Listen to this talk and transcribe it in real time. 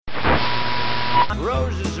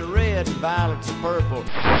Roses are red and violets are purple.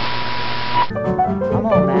 Come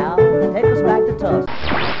on now, take us back to Tusk.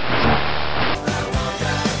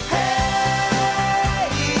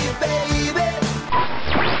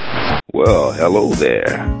 Well, hello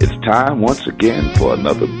there. It's time once again for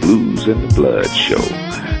another Blues in the Blood show.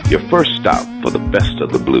 Your first stop for the best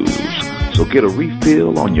of the blues. So get a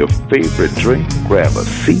refill on your favorite drink, grab a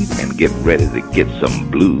seat, and get ready to get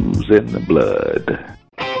some blues in the blood.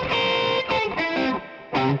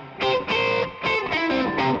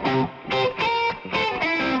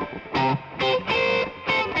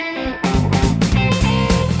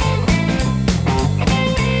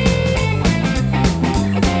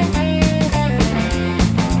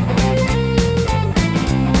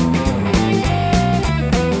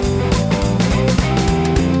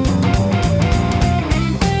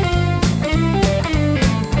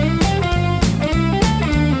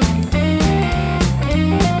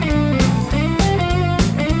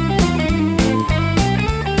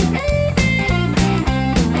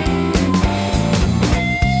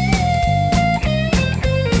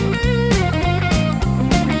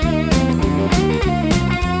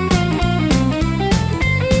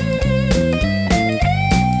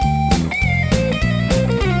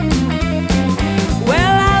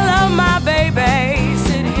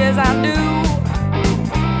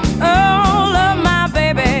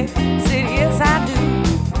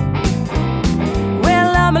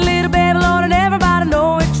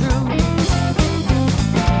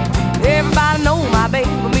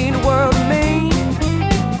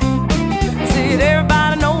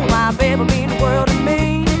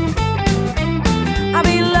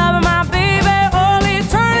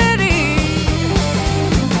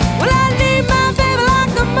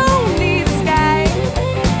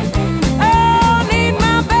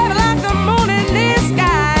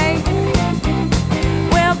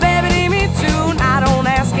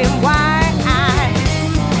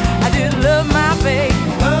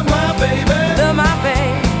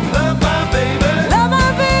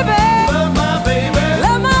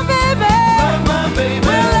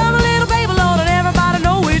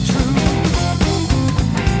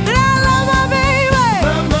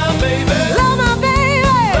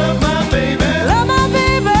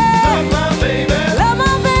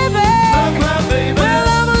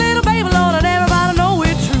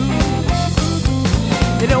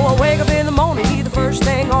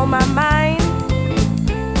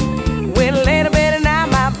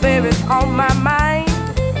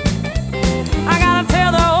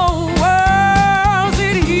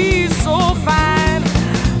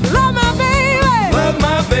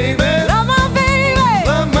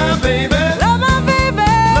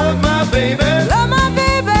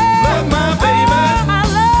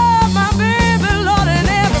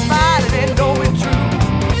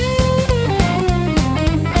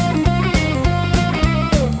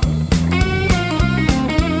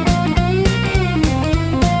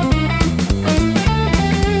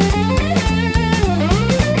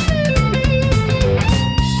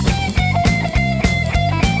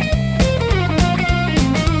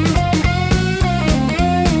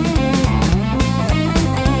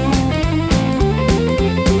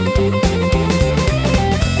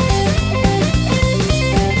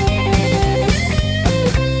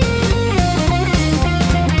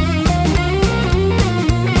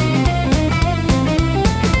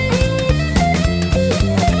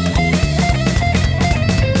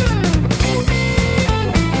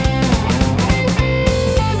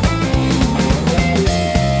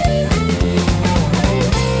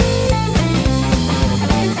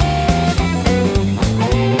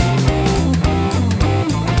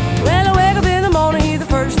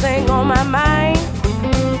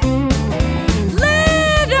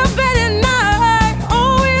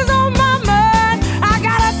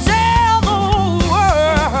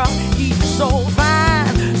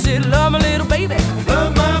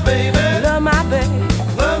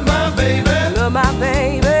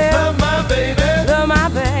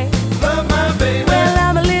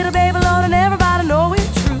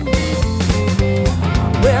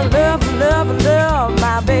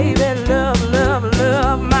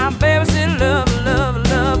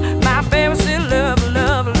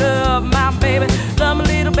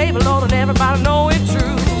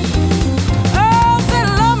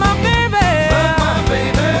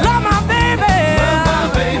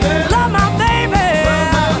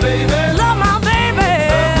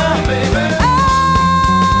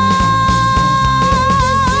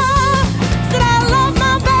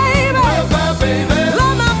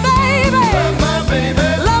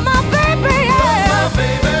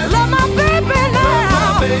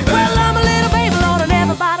 Well, I'm a little baby, Lord, and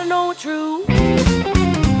everybody know it's true.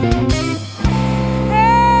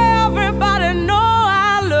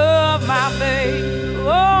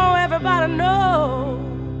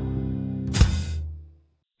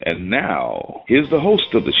 now, here's the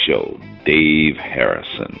host of the show, Dave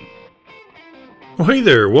Harrison. Well, hey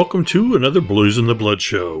there, welcome to another Blues in the Blood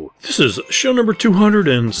show. This is show number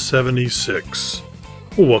 276.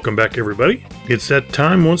 Well, welcome back, everybody. It's that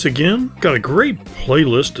time once again. Got a great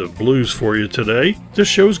playlist of blues for you today. This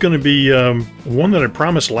show's going to be one that I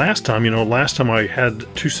promised last time. You know, last time I had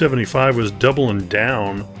 275 was Doublin'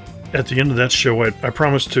 Down. At the end of that show, I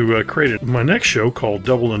promised to create my next show called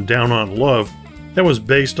Doublin' Down on Love. That was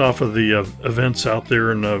based off of the events out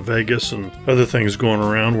there in Vegas and other things going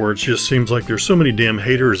around where it just seems like there's so many damn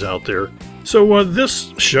haters out there. So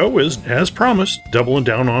this show is, as promised, Doubling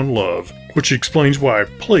Down on Love, which explains why I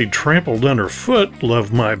played Trampled Underfoot,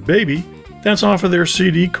 Love My Baby. That's off of their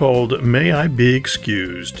CD called May I Be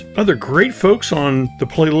Excused. Other great folks on the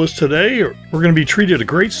playlist today, we're going to be treated to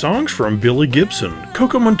great songs from Billy Gibson,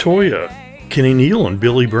 Coco Montoya, Kenny Neal and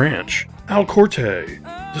Billy Branch, Al Corte,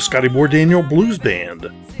 the Scotty Boy Daniel Blues Band,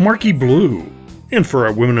 Markey Blue. And for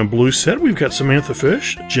our Women in Blues set, we've got Samantha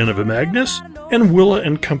Fish, Janiva Magness, and Willa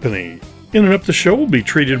and Company. In and up the show, we'll be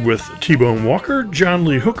treated with T-Bone Walker, John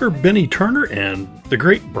Lee Hooker, Benny Turner, and the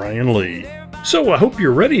great Brian Lee. So I hope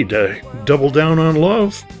you're ready to double down on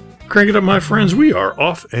love. Crank it up, my friends. We are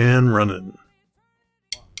off and running.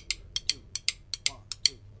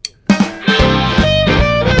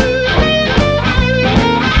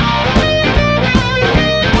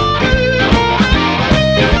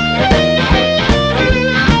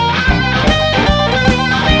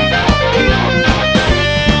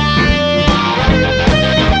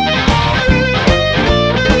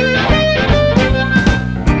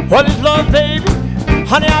 What is love, baby?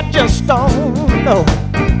 Honey, I just don't know.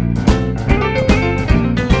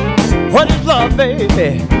 What is love,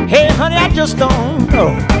 baby? Hey, honey, I just don't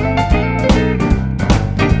know.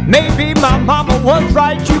 Maybe my mama was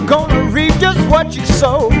right. You gonna reap just what you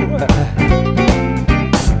sow.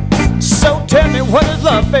 So tell me, what is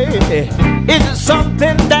love, baby? Is it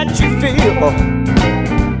something that you feel?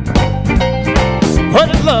 What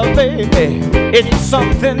is love, baby? Is it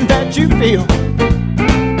something that you feel?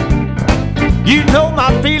 You know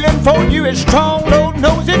my feeling for you is strong. Lord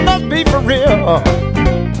knows it must be for real.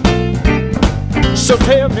 So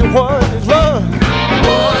tell me, what is love?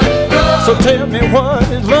 What is love? So tell me, what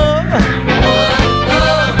is love?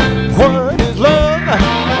 What is love? What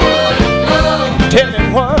is love? Tell me,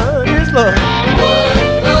 what is love? What is love?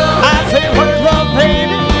 I say, what is love,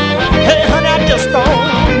 baby? Hey, honey, I just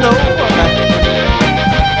don't know.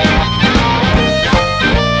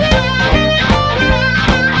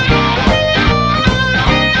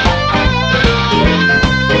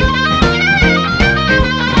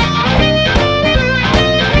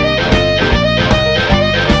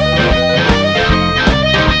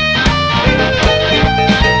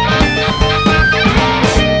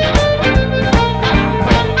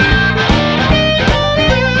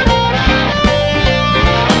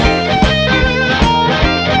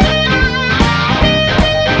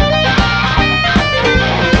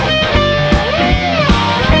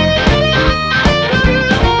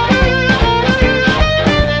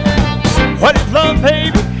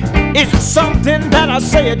 Something that I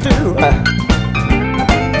say I do.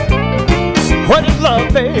 What is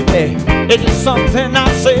love, baby? Is it something I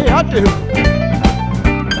say I do?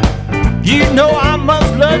 You know I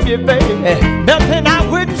must love you, baby. Nothing I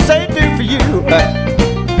wouldn't say do for you.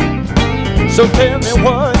 So tell me,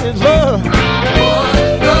 what is love? What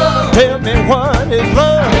is love? Tell me, what is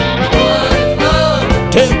love? What is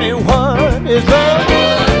love? Tell me, what is love? What is love?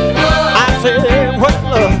 I said, what is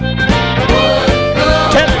love?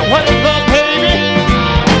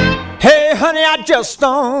 Honey, I just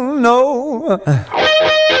don't know.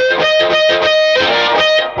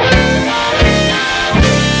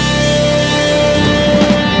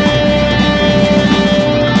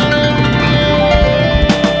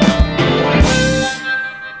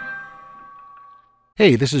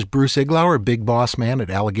 Hey, this is Bruce Iglauer, Big Boss Man at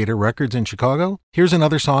Alligator Records in Chicago. Here's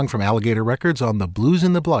another song from Alligator Records on the Blues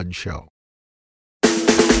in the Blood show.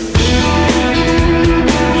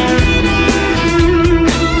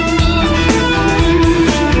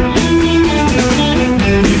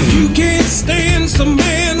 Stand some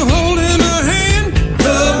man holding her hand.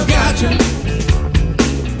 Love got you.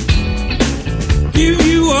 Give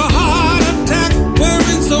you a heart attack,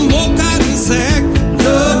 wearing some more cotton sack.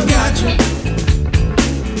 Love got you.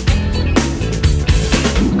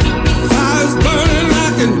 Fire's burning, I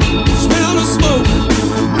can smell the smoke. I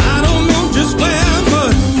don't know just where,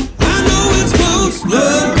 but I know it's close.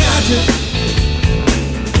 Love got you.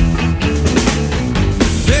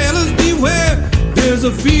 Fellas beware, there's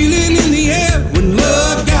a feeling in the air when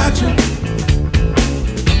love got you.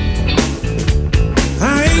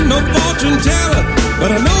 I ain't no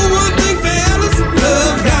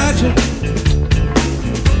you.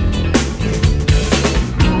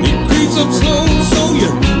 It creeps up slow, so you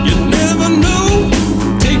never know.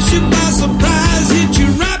 Takes you by surprise, hit you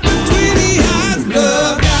right between the eyes.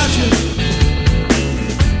 Love got you.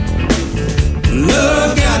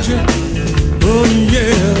 Love got you. Oh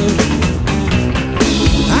yeah.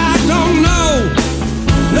 I don't know.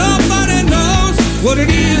 Nobody knows what it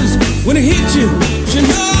is when it hits you. But you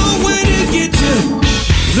know when it gets you.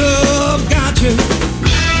 Love got you.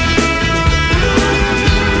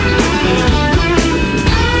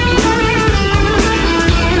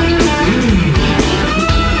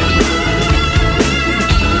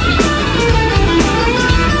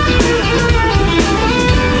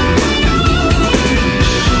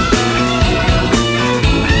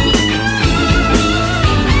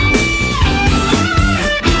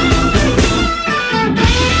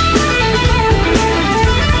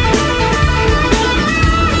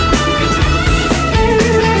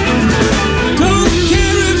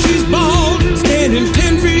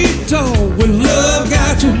 When love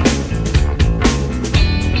got you,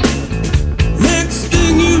 next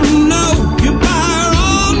thing you know, you buy her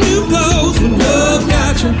all new clothes. When love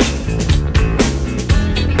got you,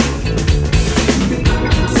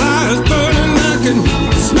 fire's burning, I can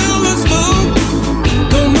smell the smoke.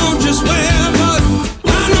 Don't know just where, but I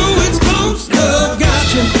know it's close. Love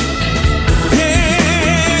got you,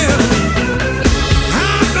 yeah. I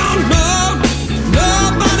don't know,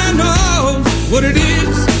 nobody knows what it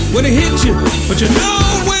is when it hits you, but you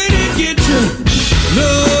know when it gets you.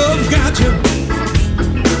 Love got you.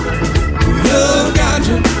 Love got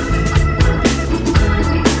you.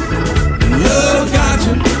 Love got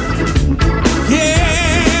you.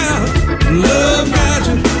 Yeah, love got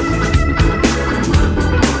you.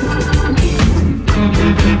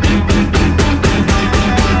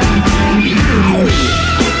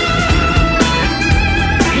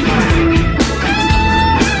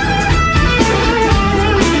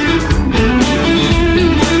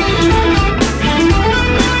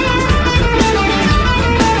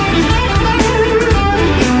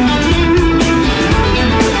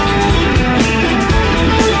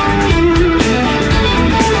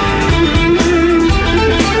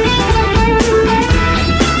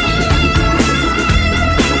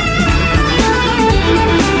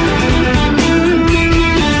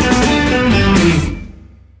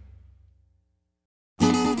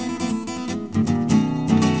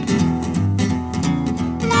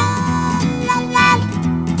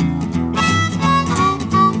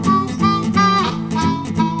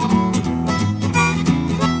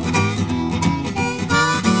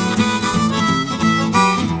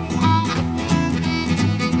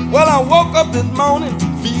 This morning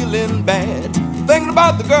feeling bad, thinking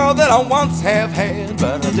about the girl that I once have had,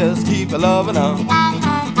 but I just keep a loving her.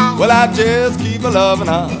 Well, I just keep a loving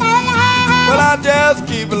her. Well, I just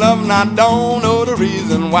keep a loving her. I don't know the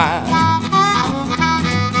reason why.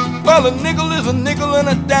 Well, a nickel is a nickel and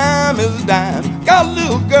a dime is a dime. Got a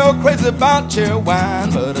little girl crazy about cherry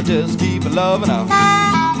wine, but I just keep a loving her.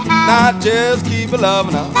 I just keep a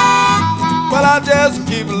loving her. Well, I just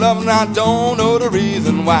keep a loving her. I don't know the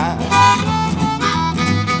reason why.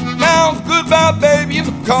 Now, goodbye, baby, if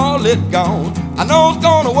I call it gone. I know it's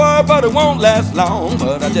gonna work, but it won't last long.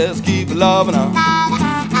 But I just keep loving her.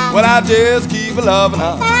 Well, I just keep loving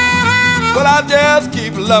her. Well, I just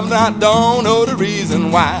keep loving her. I don't know the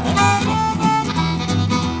reason why.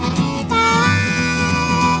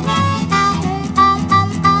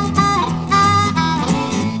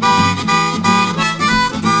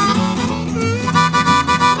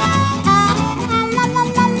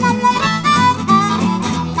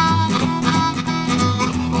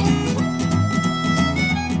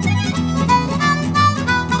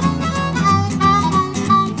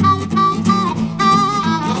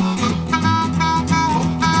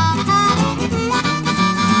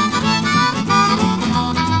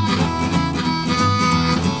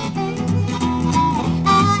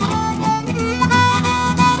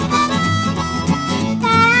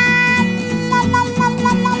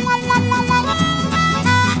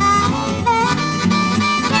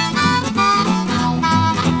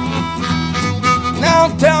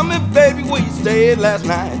 Tell me, baby, where you stayed last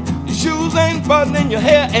night. Your shoes ain't buttoning, your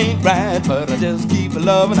hair ain't right, but I just keep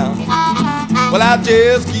loving her. Well, I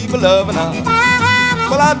just keep loving her.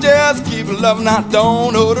 Well, I just keep loving her. I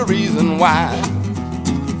don't know the reason why.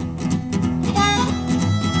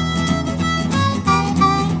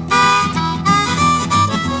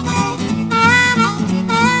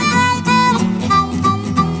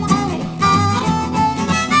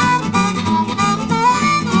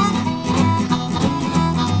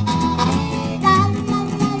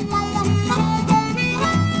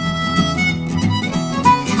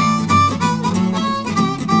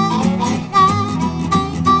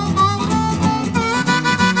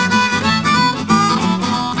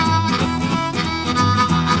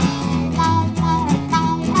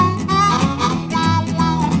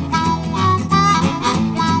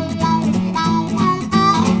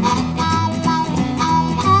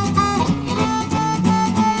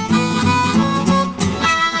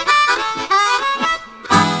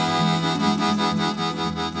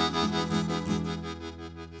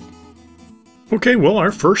 Okay, well,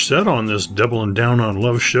 our first set on this Doublin' Down on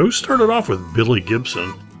Love show started off with Billy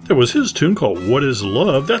Gibson. That was his tune called What Is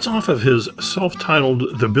Love? That's off of his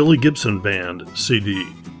self-titled The Billy Gibson Band CD.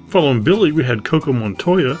 Following Billy, we had Coco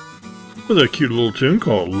Montoya with a cute little tune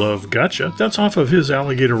called Love Gotcha. That's off of his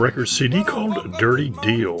Alligator Records CD called Dirty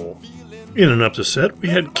Deal. In and up the set, we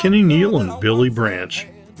had Kenny, Neal, and Billy Branch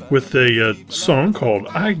with a song called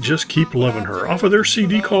I Just Keep Loving Her off of their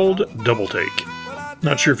CD called Double Take.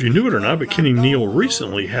 Not sure if you knew it or not, but Kenny Neal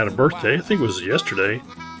recently had a birthday. I think it was yesterday.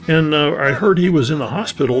 And I heard he was in the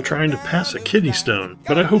hospital trying to pass a kidney stone.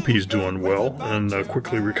 But I hope he's doing well and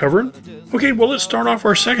quickly recovering. Okay, well, let's start off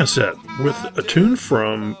our second set with a tune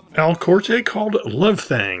from Corte called Love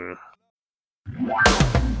Thang.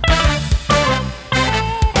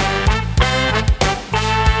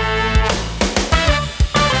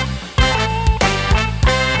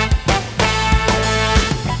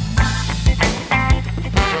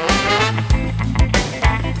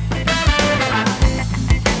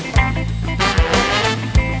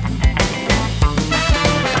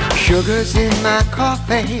 Sugar's in my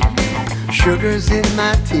coffee, sugar's in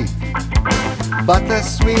my tea, but the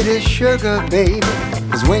sweetest sugar, baby,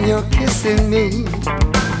 is when you're kissing me.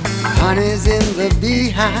 Honey's in the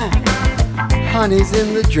beehive, honey's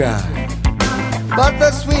in the jar, but the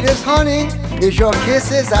sweetest honey is your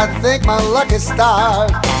kisses. I thank my lucky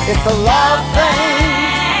stars. It's a love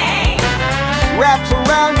thing, wraps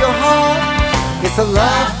around your heart. It's a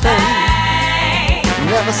love thing,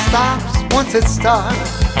 never stops once it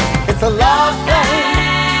starts. It's a love thing,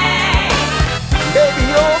 baby,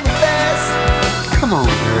 you're the best. Come on,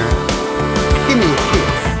 girl, give me a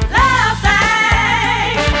kiss. Love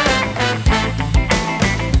thing.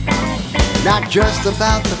 Not just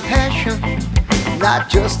about the passion, not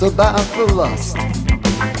just about the lust.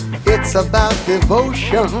 It's about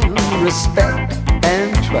devotion, respect,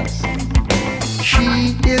 and trust.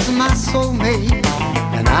 She is my soulmate,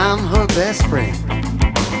 and I'm her best friend.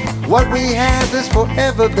 What we have is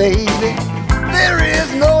forever, baby. There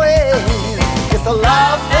is no end. It's a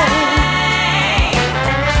love thing,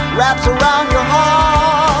 wraps around your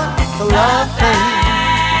heart. It's a love thing,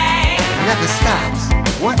 never stops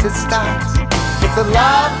once it starts. It's a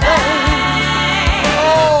love thing.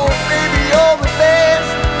 Oh, baby, you're the best.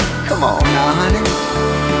 Come on now, honey,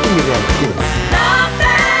 give me that kiss. Love thing.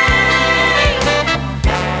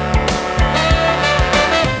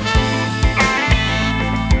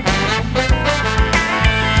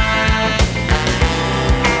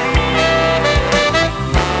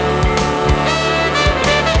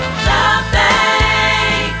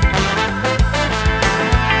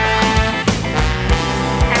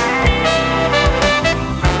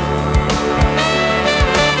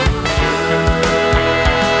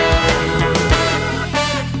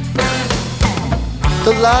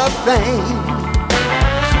 The love thing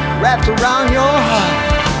wrapped around your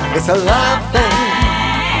heart. It's a love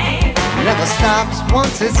thing, never stops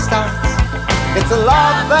once it starts. It's a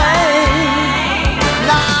love thing.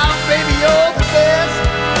 Now, baby, you're the best.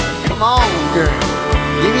 Come on, girl,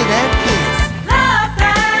 give me that kiss. Love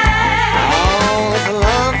thing. Oh, it's a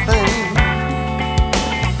love thing.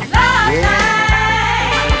 Love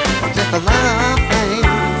Yeah, just a love thing.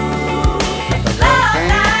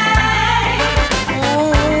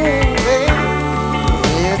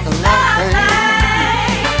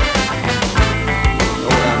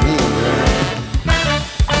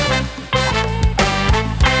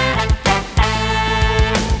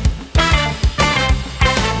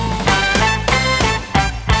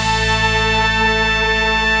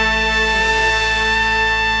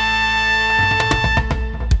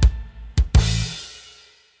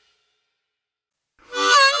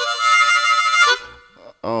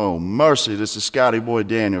 Mercy, this is Scotty Boy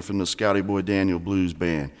Daniel from the Scotty Boy Daniel Blues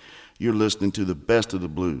Band. You're listening to the best of the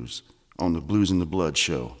blues on the BluzNdaBlood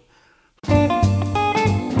show.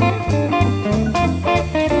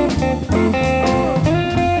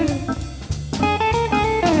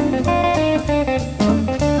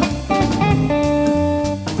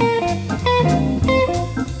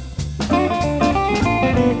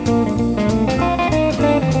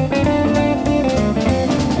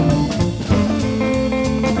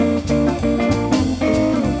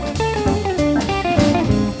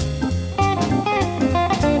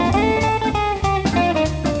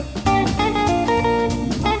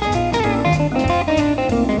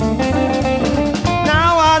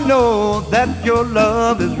 That your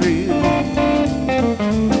love is real.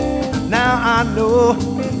 Now I know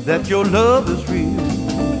that your love is real.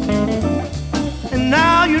 And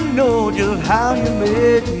now you know just how you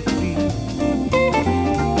made me feel.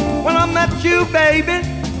 When I met you, baby,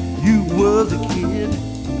 you was a kid.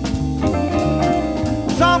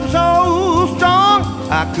 something so strong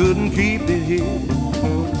I couldn't keep it hid.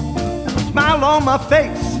 Smile on my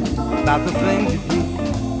face about the things you did.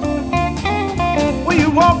 Well,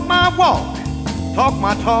 you walk my walk, talk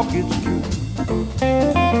my talk, it's true.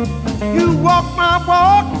 You walk my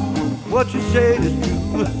walk, what you say is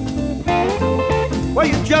true. Well,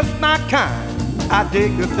 you're just my kind, I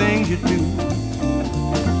dig the things you do.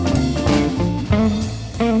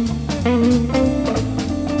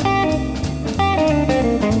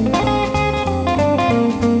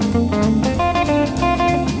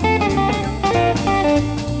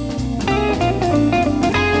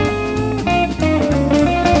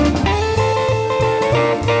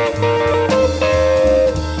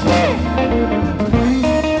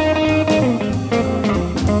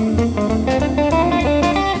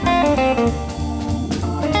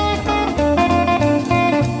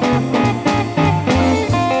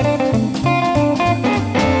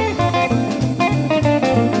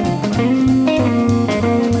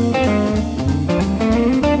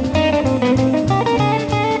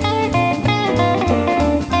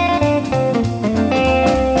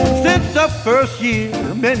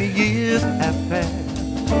 Many years have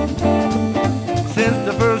passed. Since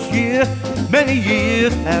the first year, many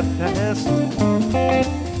years have passed.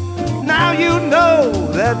 Now you know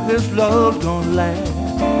that this love's gonna last.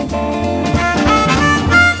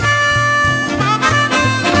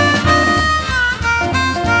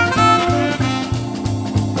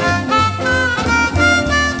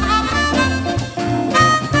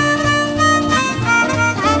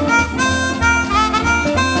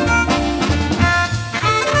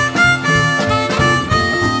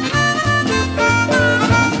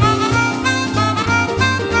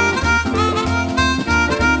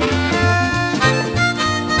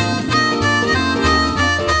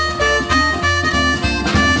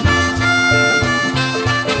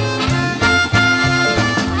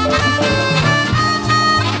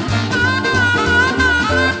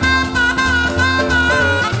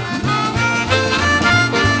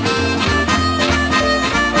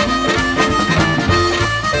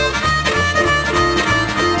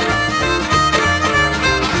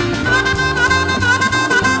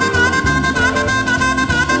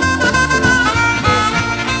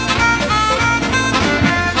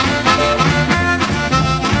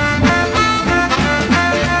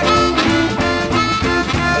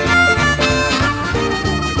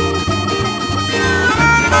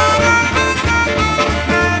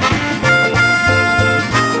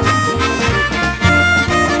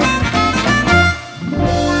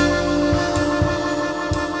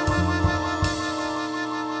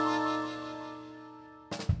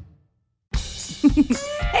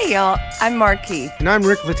 Hey y'all, I'm Markey. And I'm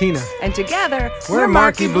Rick Vatina. And together, we're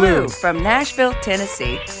Markey Blue from Nashville,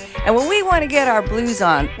 Tennessee. And when we want to get our blues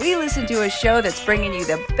on, we listen to a show that's bringing you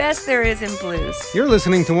the best there is in blues. You're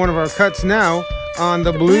listening to one of our cuts now on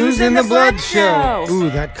the BluzNdaBlood show. Ooh,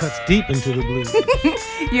 that cuts deep into the blues.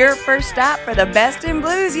 Your first stop for the best in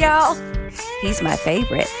blues, y'all. He's my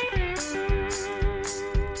favorite.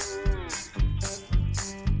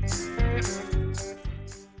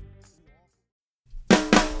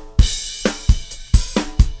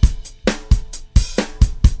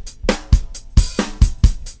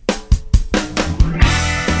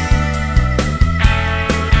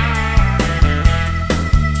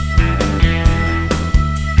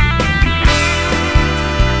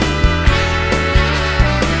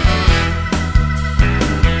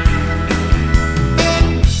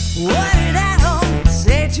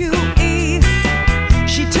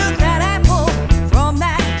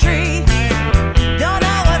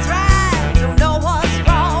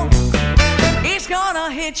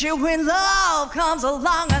 When love comes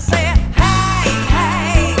along, I say, hey,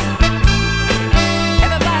 hey.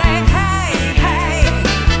 Everybody, hey, hey.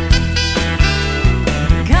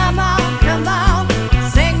 Come on, come on.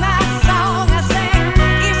 Sing my song. I say,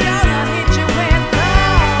 it's gonna hit you when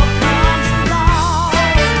love comes along.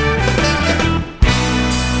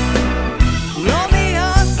 Romeo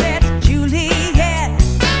said, Juliet,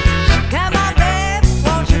 come on, babe,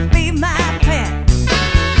 won't you be my pet?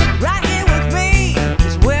 Right here with me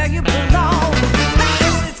is where you belong.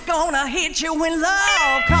 It's gonna hit you when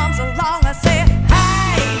love comes along. I say,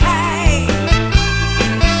 hey, hey.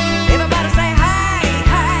 Everybody say, hey,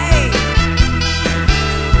 hey.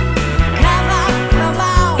 Come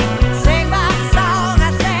on, sing my song.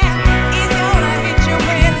 I say, it's gonna hit you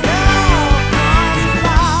when love comes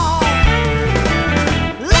along.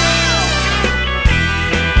 Love.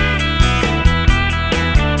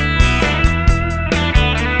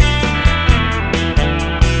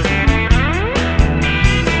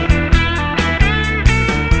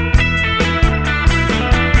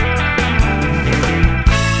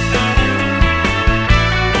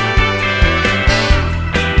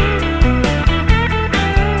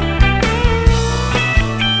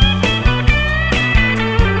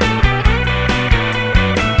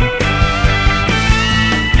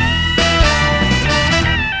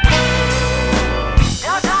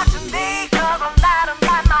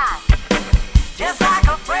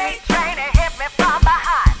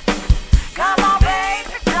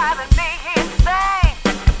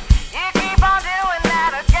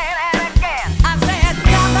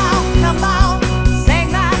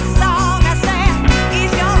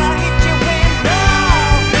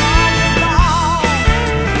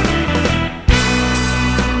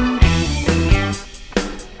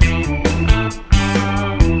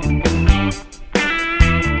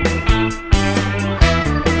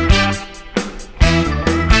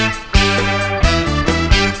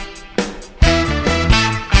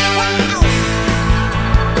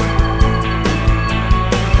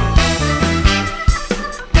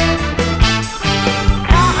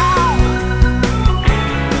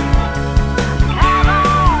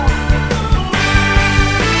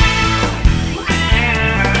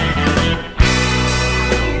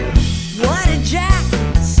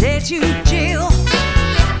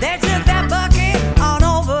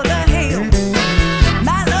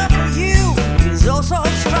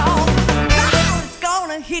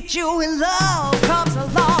 hit you when love comes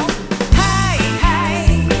along. Hey,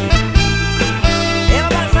 hey.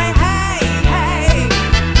 Everybody say hey, hey.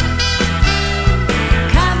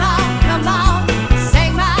 Come on,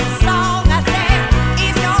 sing my song. I said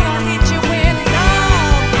it's gonna hit you when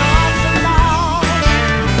love comes along.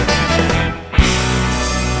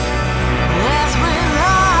 That's when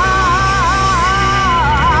love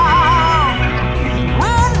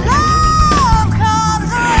comes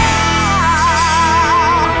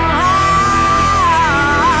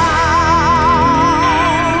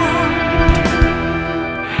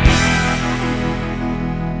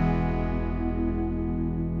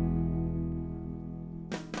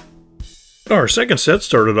Our second set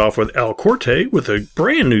started off with Corte with a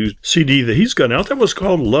brand new CD that he's got out that was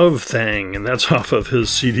called Love Thang, and that's off of his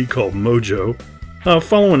CD called Mojo.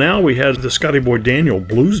 Following out, we had the Scotty Boy Daniel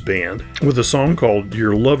Blues Band with a song called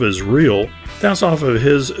Your Love Is Real. That's off of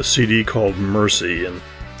his CD called Mercy, and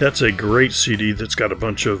that's a great CD that's got a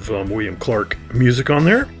bunch of William Clark music on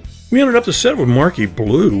there. We ended up the set with Markey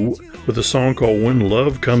Blue with a song called When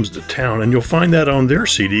Love Comes to Town, and you'll find that on their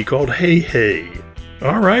CD called Hey Hey.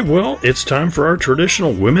 Alright, well, it's time for our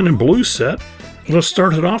traditional Women in Blues set. Let's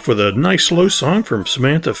start it off with a nice slow song from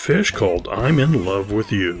Samantha Fish called I'm in Love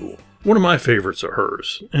with You. One of my favorites of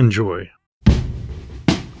hers. Enjoy.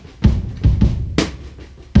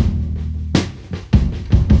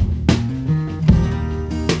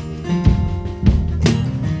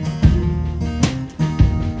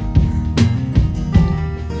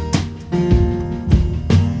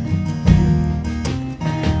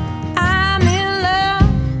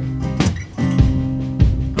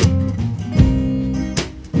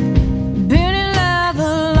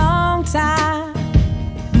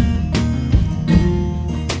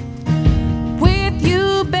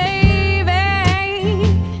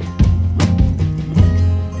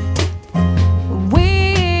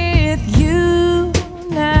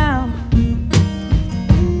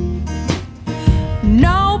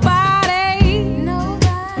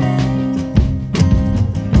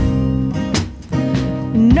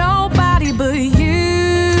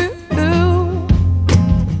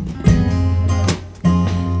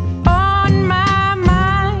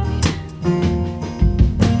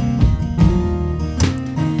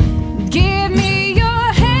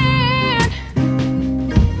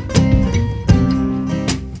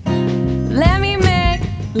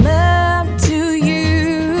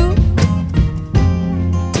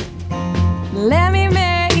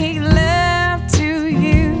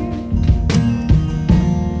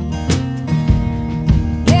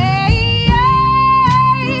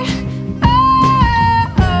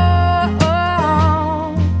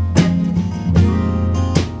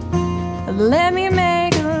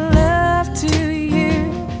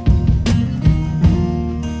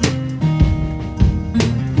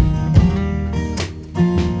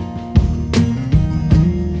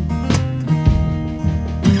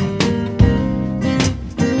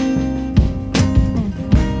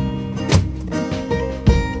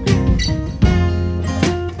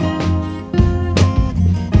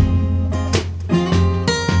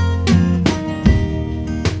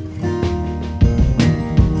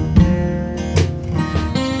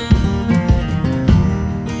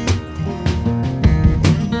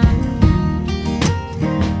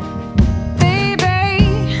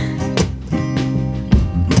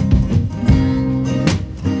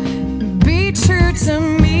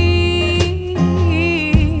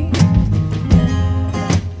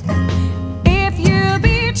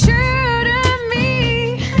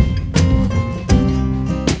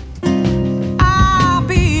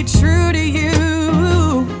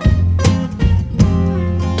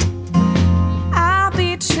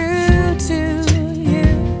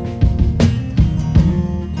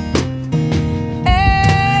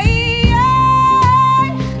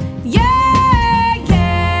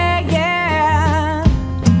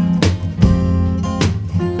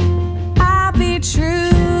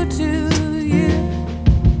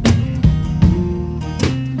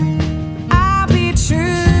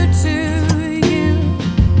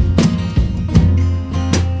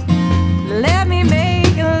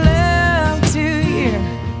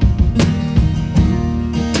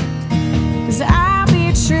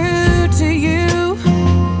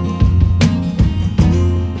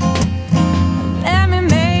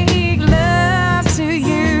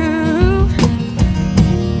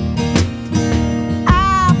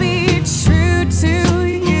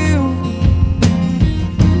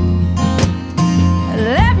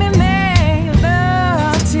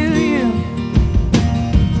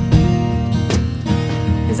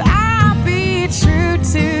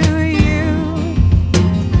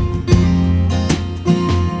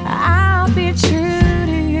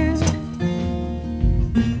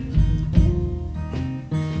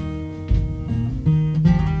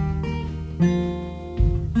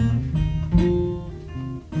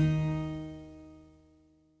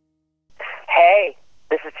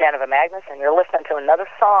 Janiva Magness, and you're listening to another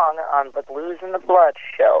song on the Blues in the Blood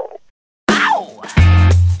show. Ow!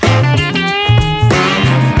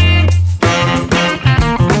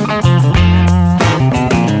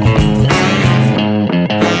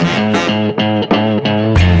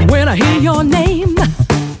 When I hear your name,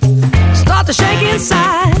 start to shake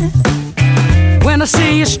inside. When I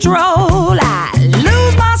see you stroll, I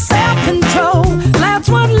lose my self-control. That's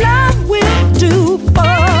what love will do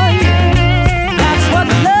for you. That's what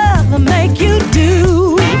love will make you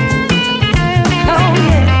do. Oh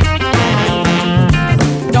yeah.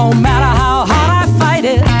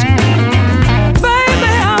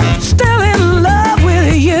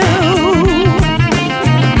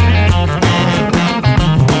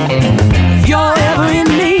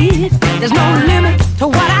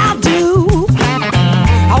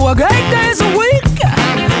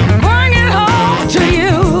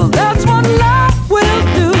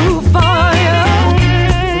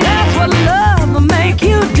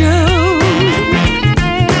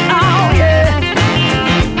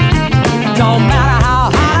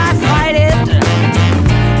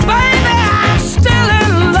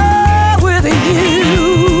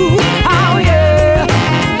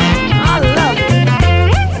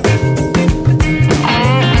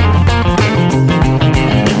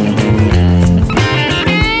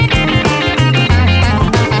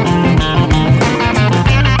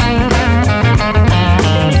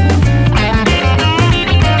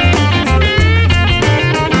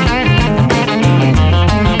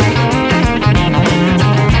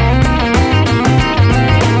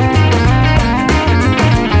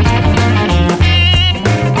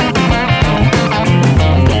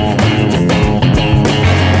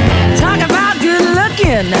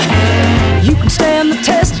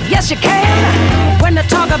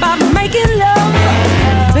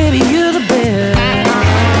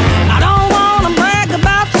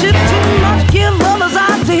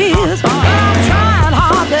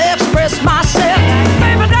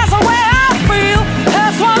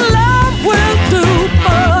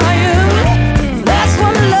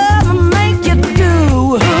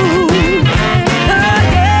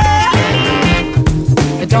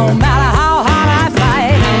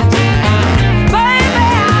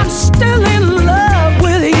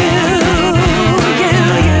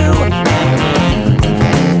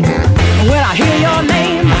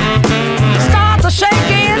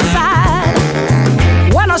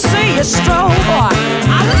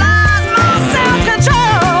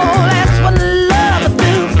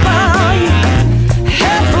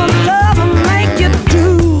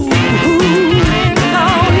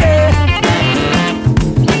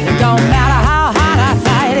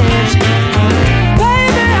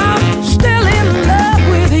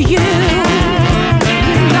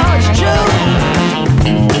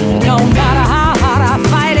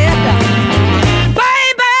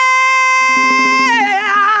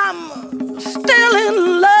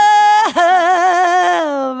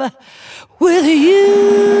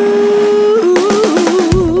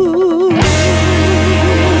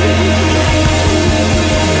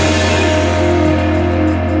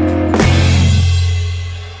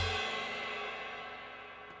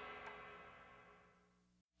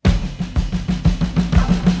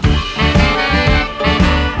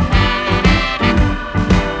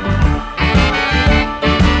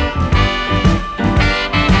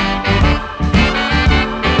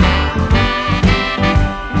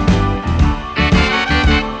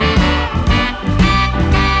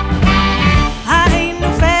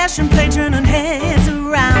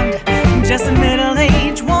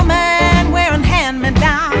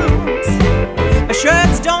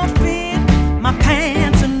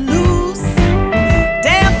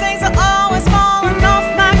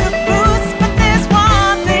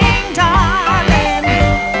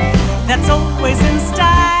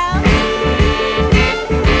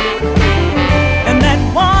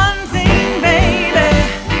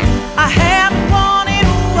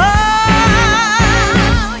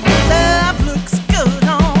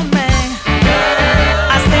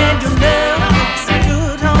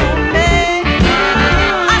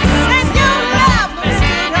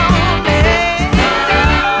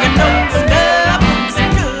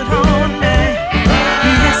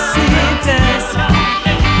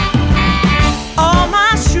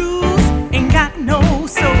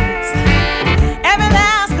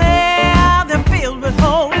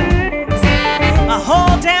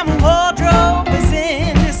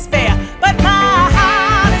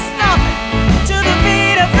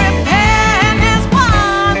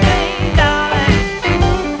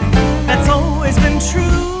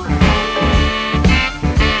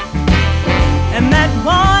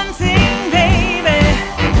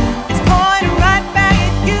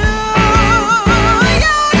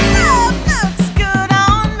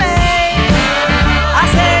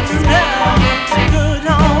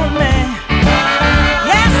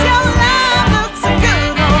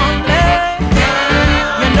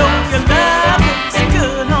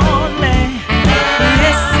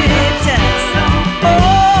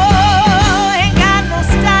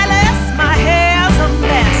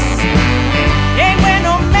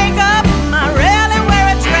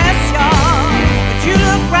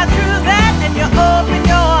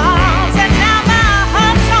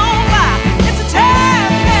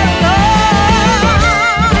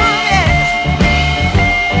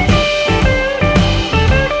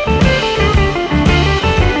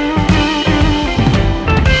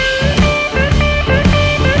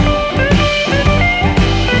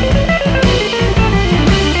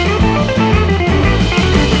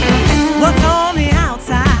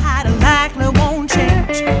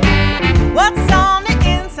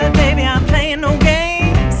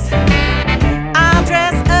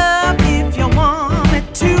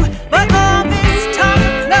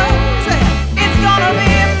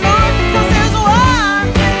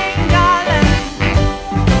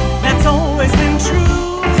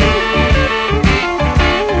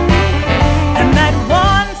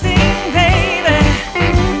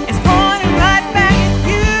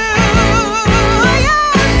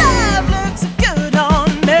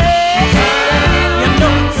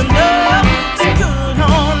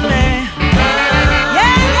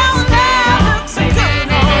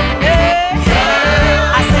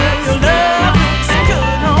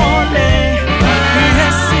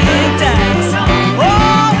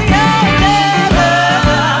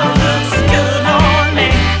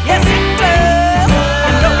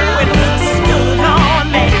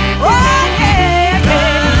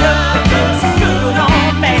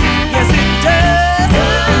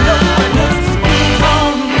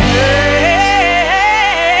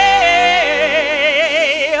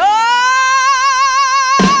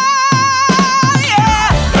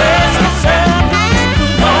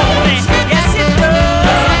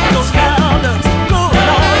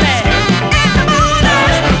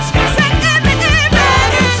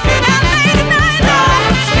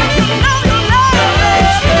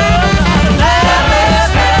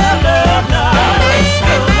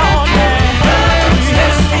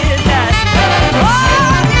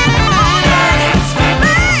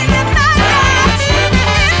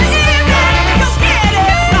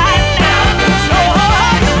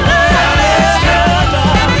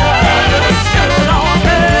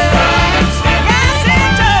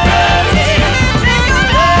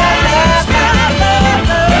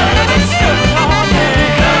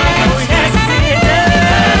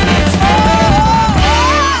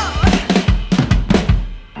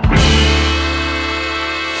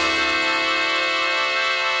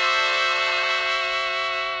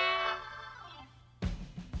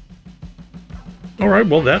 Alright,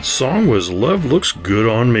 well that song was Love Looks Good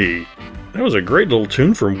on Me. That was a great little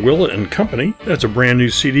tune from Willa and Company. That's a brand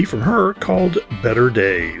new CD from her called Better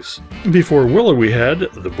Days. Before Willa we had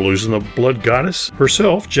the Blues and the Blood goddess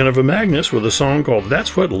herself, Janiva Magness, with a song called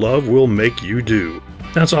That's What Love Will Make You Do.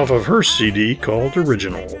 That's off of her CD called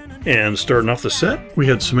Original. And starting off the set, we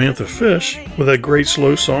had Samantha Fish with a great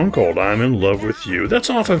slow song called I'm in Love with You.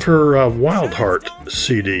 That's off of her Wild Heart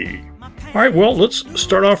CD. Alright, well, let's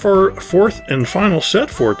start off our fourth and final set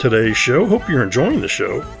for today's show. Hope you're enjoying the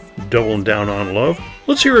show. Doubling down on love.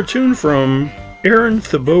 Let's hear a tune from Aaron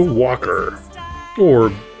Thibault Walker,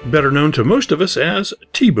 or better known to most of us as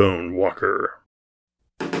T-Bone Walker.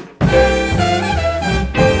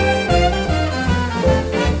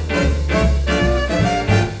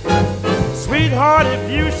 Sweetheart, if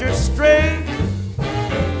you should stray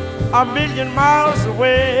 1,000,000 miles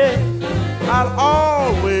away, I'll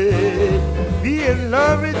always be in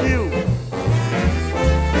love with you.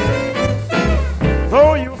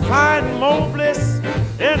 Though you find more bliss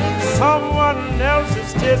in someone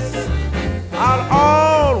else's kiss, I'll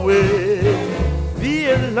always be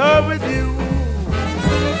in love with you.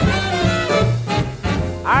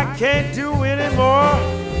 I can't do anymore.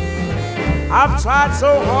 I've tried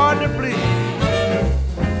so hard to please.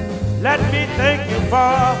 Let me thank you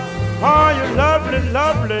for your lovely,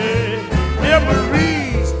 lovely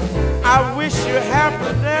memories. I wish you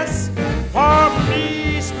happiness for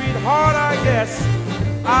me, sweetheart, I guess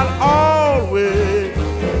I'll always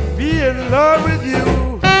be in love with you.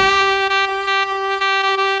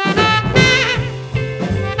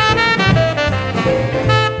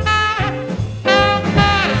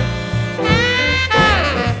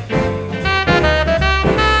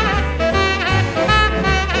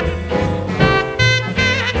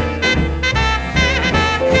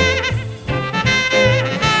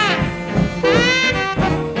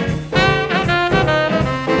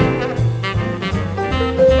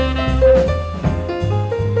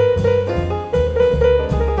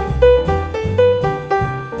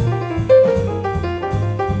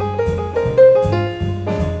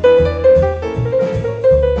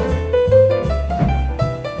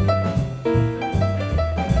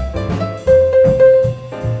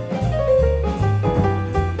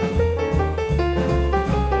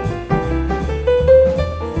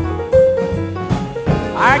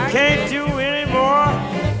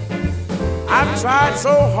 Tried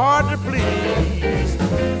so hard to please.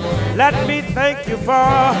 Let me thank you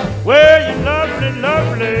for your lovely,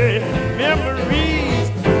 lovely memories.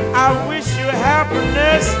 I wish you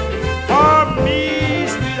happiness for me,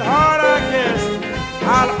 sweetheart, I guess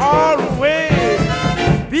I'll always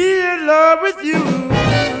be in love with you.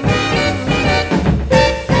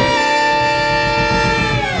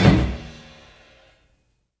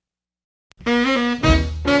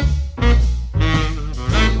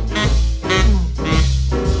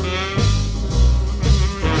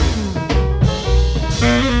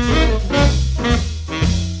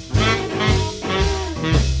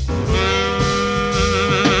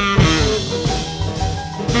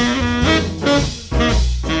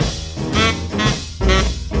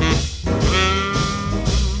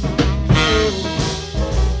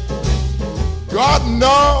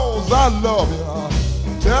 I love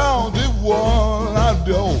you, tell the one I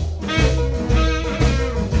don't.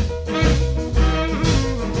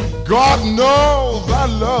 God knows I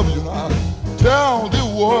love you, now tell the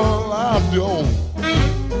one I don't.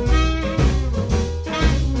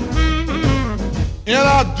 And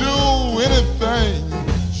I do anything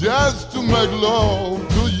just to make love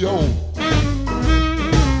to you.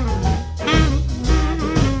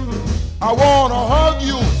 I wanna hug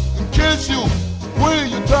you and kiss you, will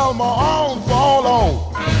you tell my arms fall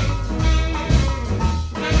on?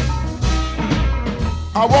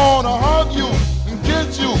 I wanna hug you and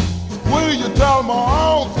kiss you, will you tell my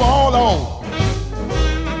arms fall on?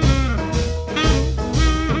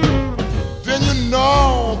 Then you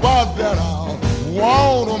know about that I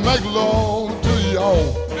wanna make love to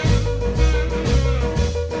you.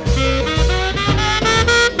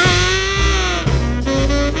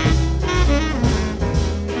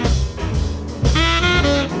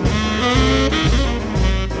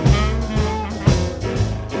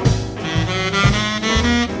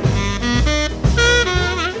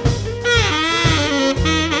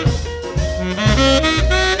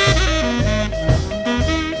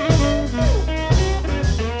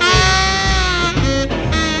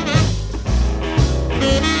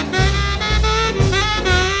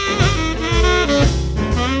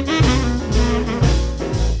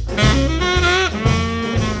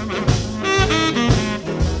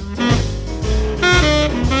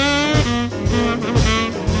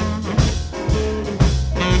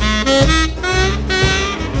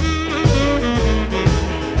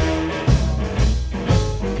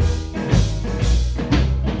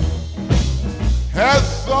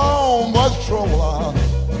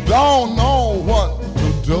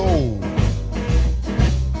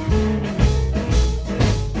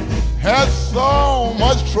 had so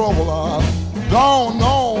much trouble, I don't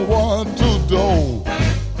know what to do.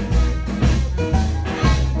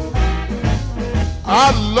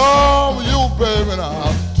 I love you, baby, and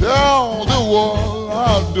I'll tell the world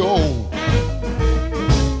I do.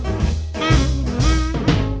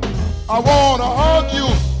 I wanna hug you,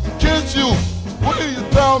 kiss you, squeeze you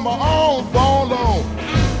down my arms so low.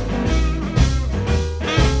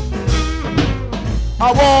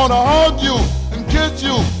 I wanna hug you and kiss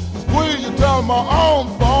you, squeeze you down my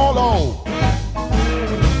arms so low.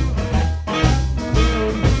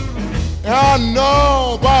 And I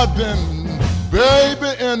know by then,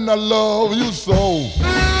 baby, and I love you so.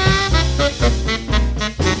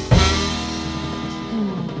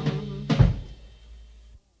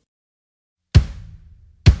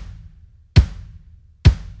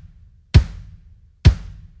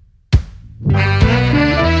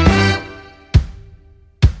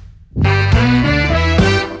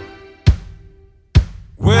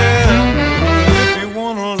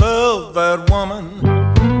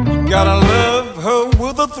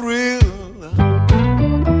 Thrill.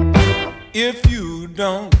 If you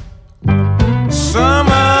don't, some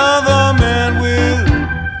other man will.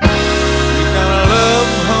 You gotta love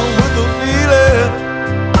her with a feeling.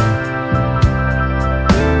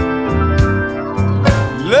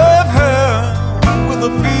 Love her with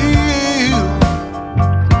a feel.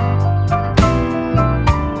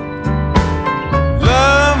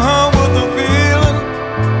 Love her with a feeling.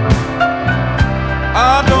 I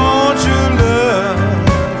don't you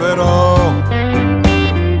love at all.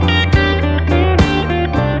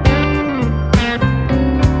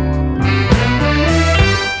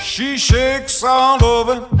 She shakes all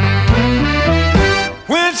over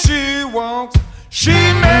when she walks. She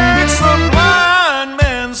makes a blind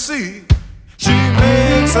man see. She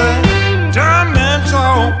makes a dumb man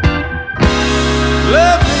talk.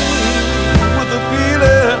 Love me with a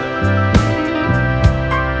feeling.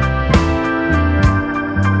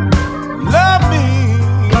 Love me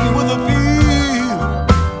with a feel.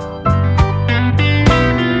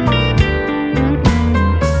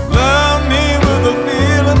 Love me with a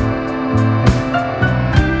feeling.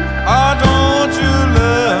 I don't you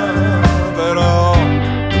love at all.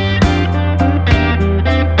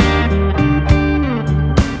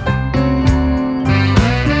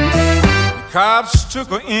 The cops took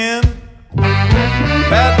her in.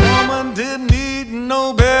 That woman didn't need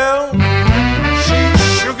no bail. She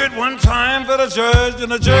shook it one time for the judge,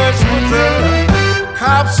 and the judge put the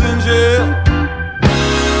cops in jail.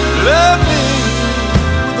 Love me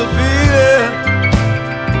with a feeling.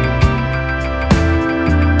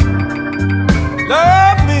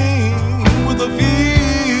 Love me with a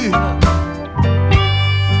feel.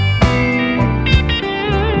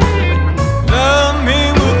 Love me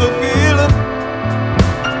with a feeling.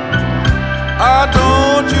 I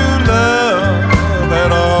don't you love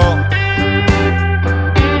at all.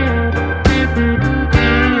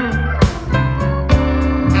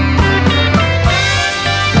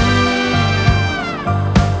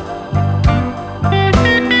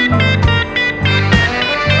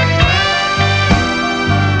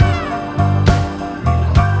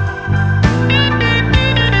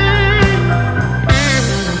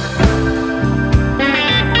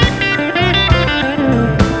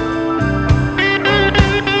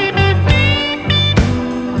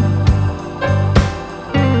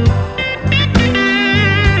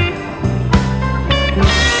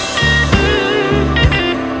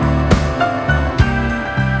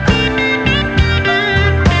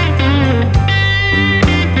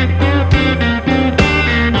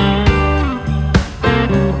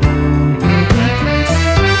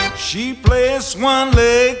 She placed one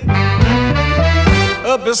leg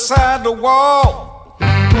up beside the wall.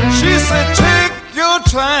 She said, take your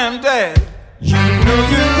time, Dad. You know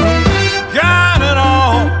you got it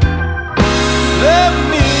all. Love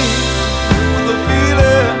me with a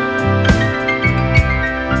feeling.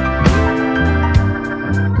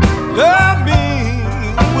 Love me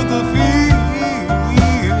with a feeling.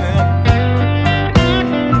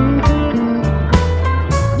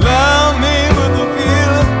 Love me with a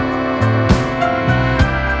feeling.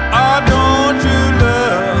 I don't you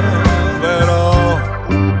love at all.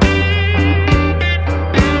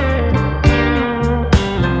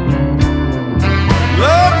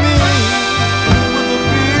 Love me with a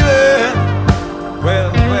feeling. Well,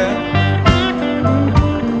 well.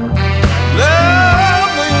 Love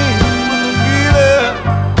me with a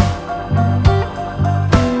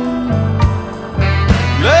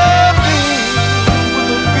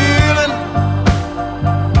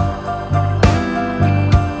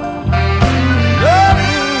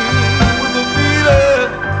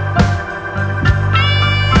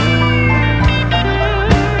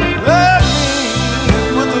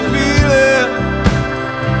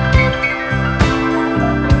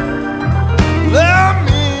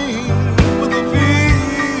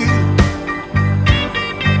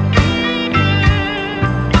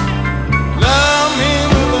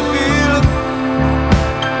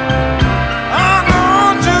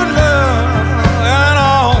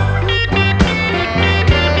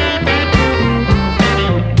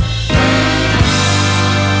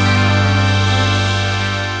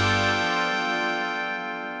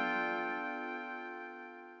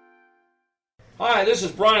Hi, this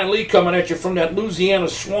is Brian Lee coming at you from that Louisiana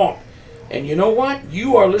swamp. And you know what?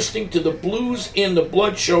 You are listening to the Blues in the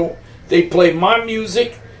Blood show. They play my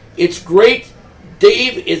music. It's great.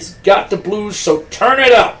 Dave, it's got the blues, so turn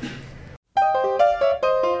it up.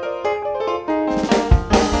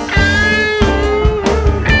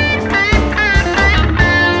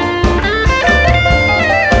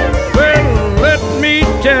 Well, let me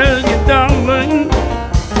tell you, darling,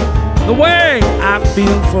 the way I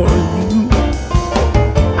feel for you.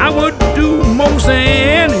 I would do most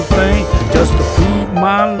anything just to prove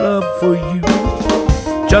my love for you.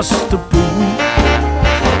 Just to prove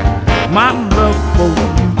my love for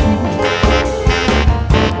you.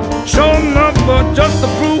 Sure enough, but just to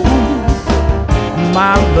prove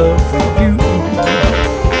my love for you.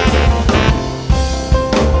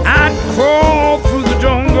 I'd crawl through the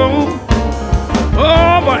jungle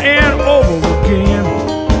over and over again,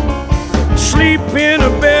 sleep in a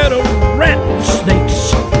bed of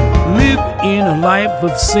rattlesnakes, live in a life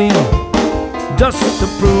of sin, just to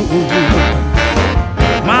prove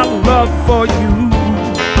my love for you.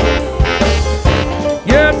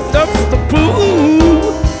 Yes, just to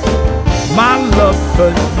prove my love for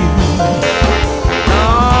you.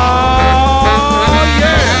 Oh,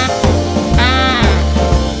 yeah.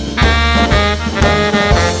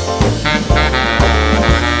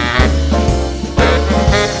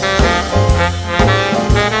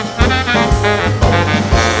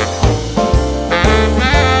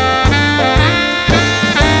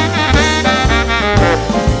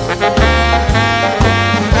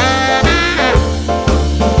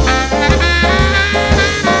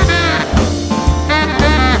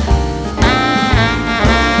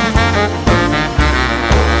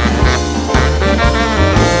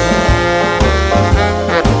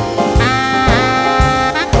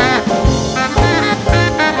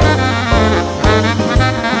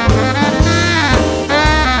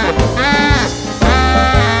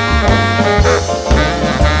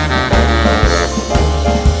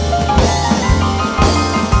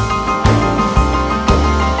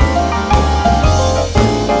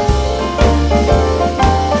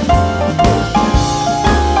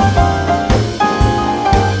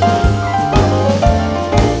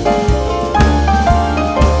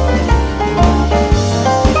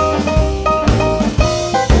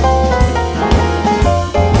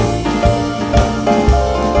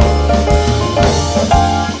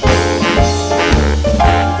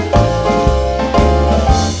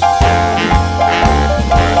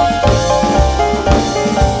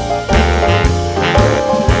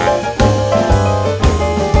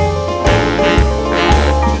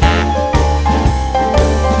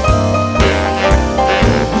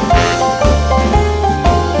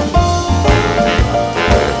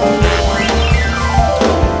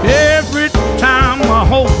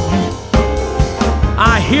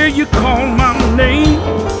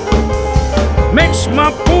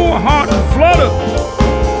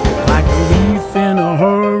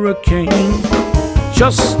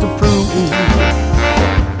 Just to prove,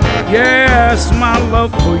 yes, my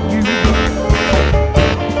love for you.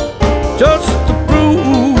 Just to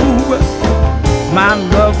prove my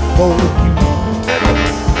love for you.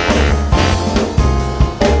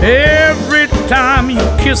 Every time you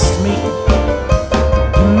kiss me,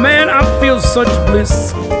 man, I feel such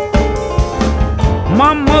bliss.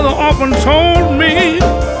 My mother often told me,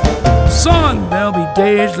 son, there'll be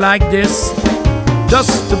days like this,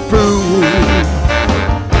 just to prove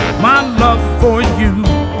my love for you.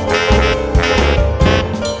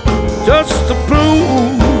 Just to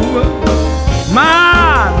prove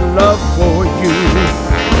my love for you.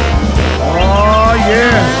 Oh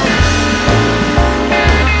yeah.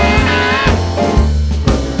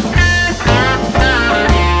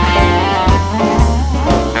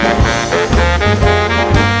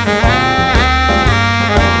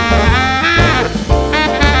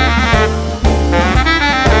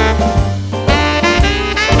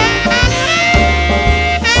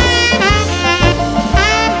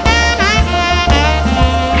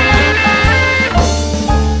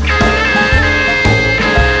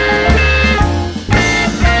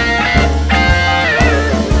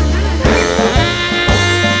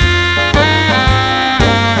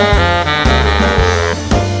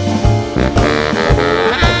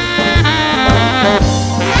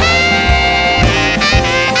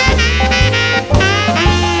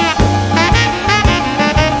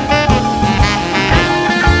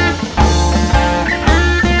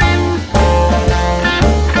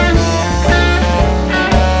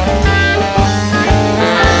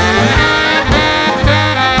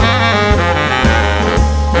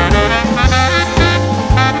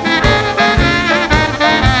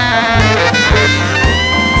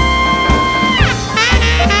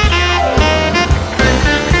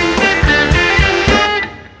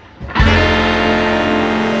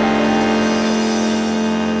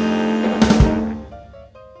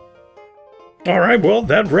 All right, well,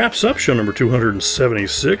 that wraps up show number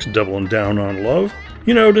 276, Doubling Down on Love.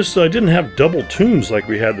 You notice I didn't have double tunes like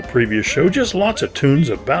we had the previous show, just lots of tunes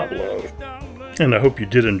about love. And I hope you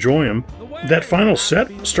did enjoy them. That final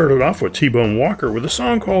set started off with T-Bone Walker with a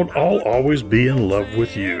song called I'll Always Be in Love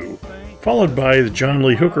with You, followed by John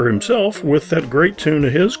Lee Hooker himself with that great tune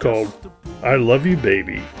of his called I Love You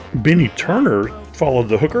Baby. Benny Turner followed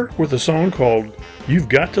the hooker with a song called You've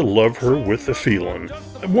Got to Love Her with the Feelin'.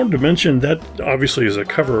 I wanted to mention that obviously is a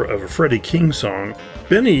cover of a Freddie King song.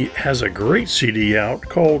 Benny has a great CD out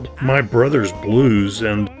called My Brother's Blues,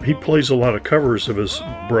 and he plays a lot of covers of his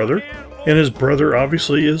brother. And his brother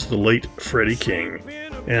obviously is the late Freddie King.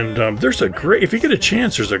 And there's a great, if you get a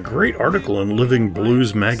chance, there's a great article in Living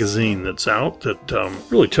Blues magazine that's out that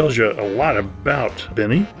really tells you a lot about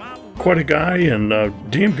Benny. Quite a guy and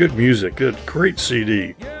damn good music. Good, great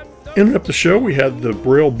CD. Ending up the show, we had the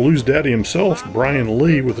Braille blues daddy himself, Brian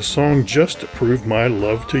Lee, with a song Just to Prove My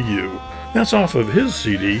Love to You. That's off of his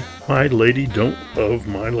CD, My Lady Don't Love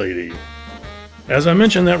My Lady. As I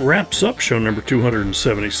mentioned, that wraps up show number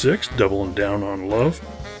 276, Doubling Down on Love.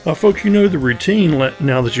 Folks, you know the routine.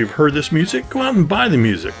 Now that you've heard this music, go out and buy the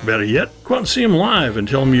music. Better yet, go out and see them live and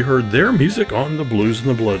tell them you heard their music on the Blues and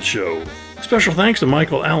the Blood show. Special thanks to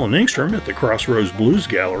Michael Allen Engstrom at the Crossroads Blues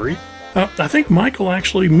Gallery. I think Michael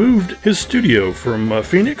actually moved his studio from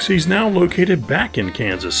Phoenix. He's now located back in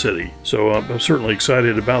Kansas City. So I'm certainly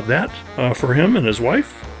excited about that for him and his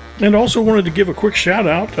wife. And also wanted to give a quick shout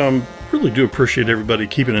out. Really do appreciate everybody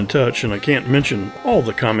keeping in touch, and I can't mention all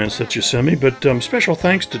the comments that you send me, but special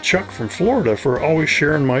thanks to Chuck from Florida for always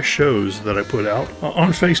sharing my shows that I put out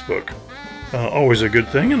on Facebook. Always a good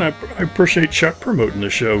thing, and I appreciate Chuck promoting the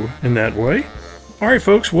show in that way. All right,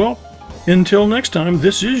 folks, well, until next time,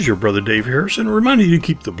 this is your brother Dave Harrison, reminding you to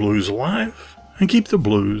keep the blues alive and keep the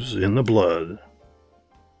blues in the blood.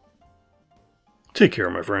 Take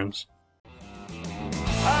care, my friends.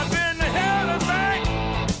 I've been to hell and back,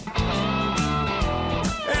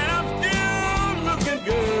 and I'm still looking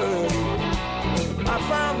good. I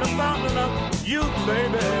found the fountain of youth,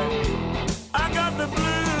 baby.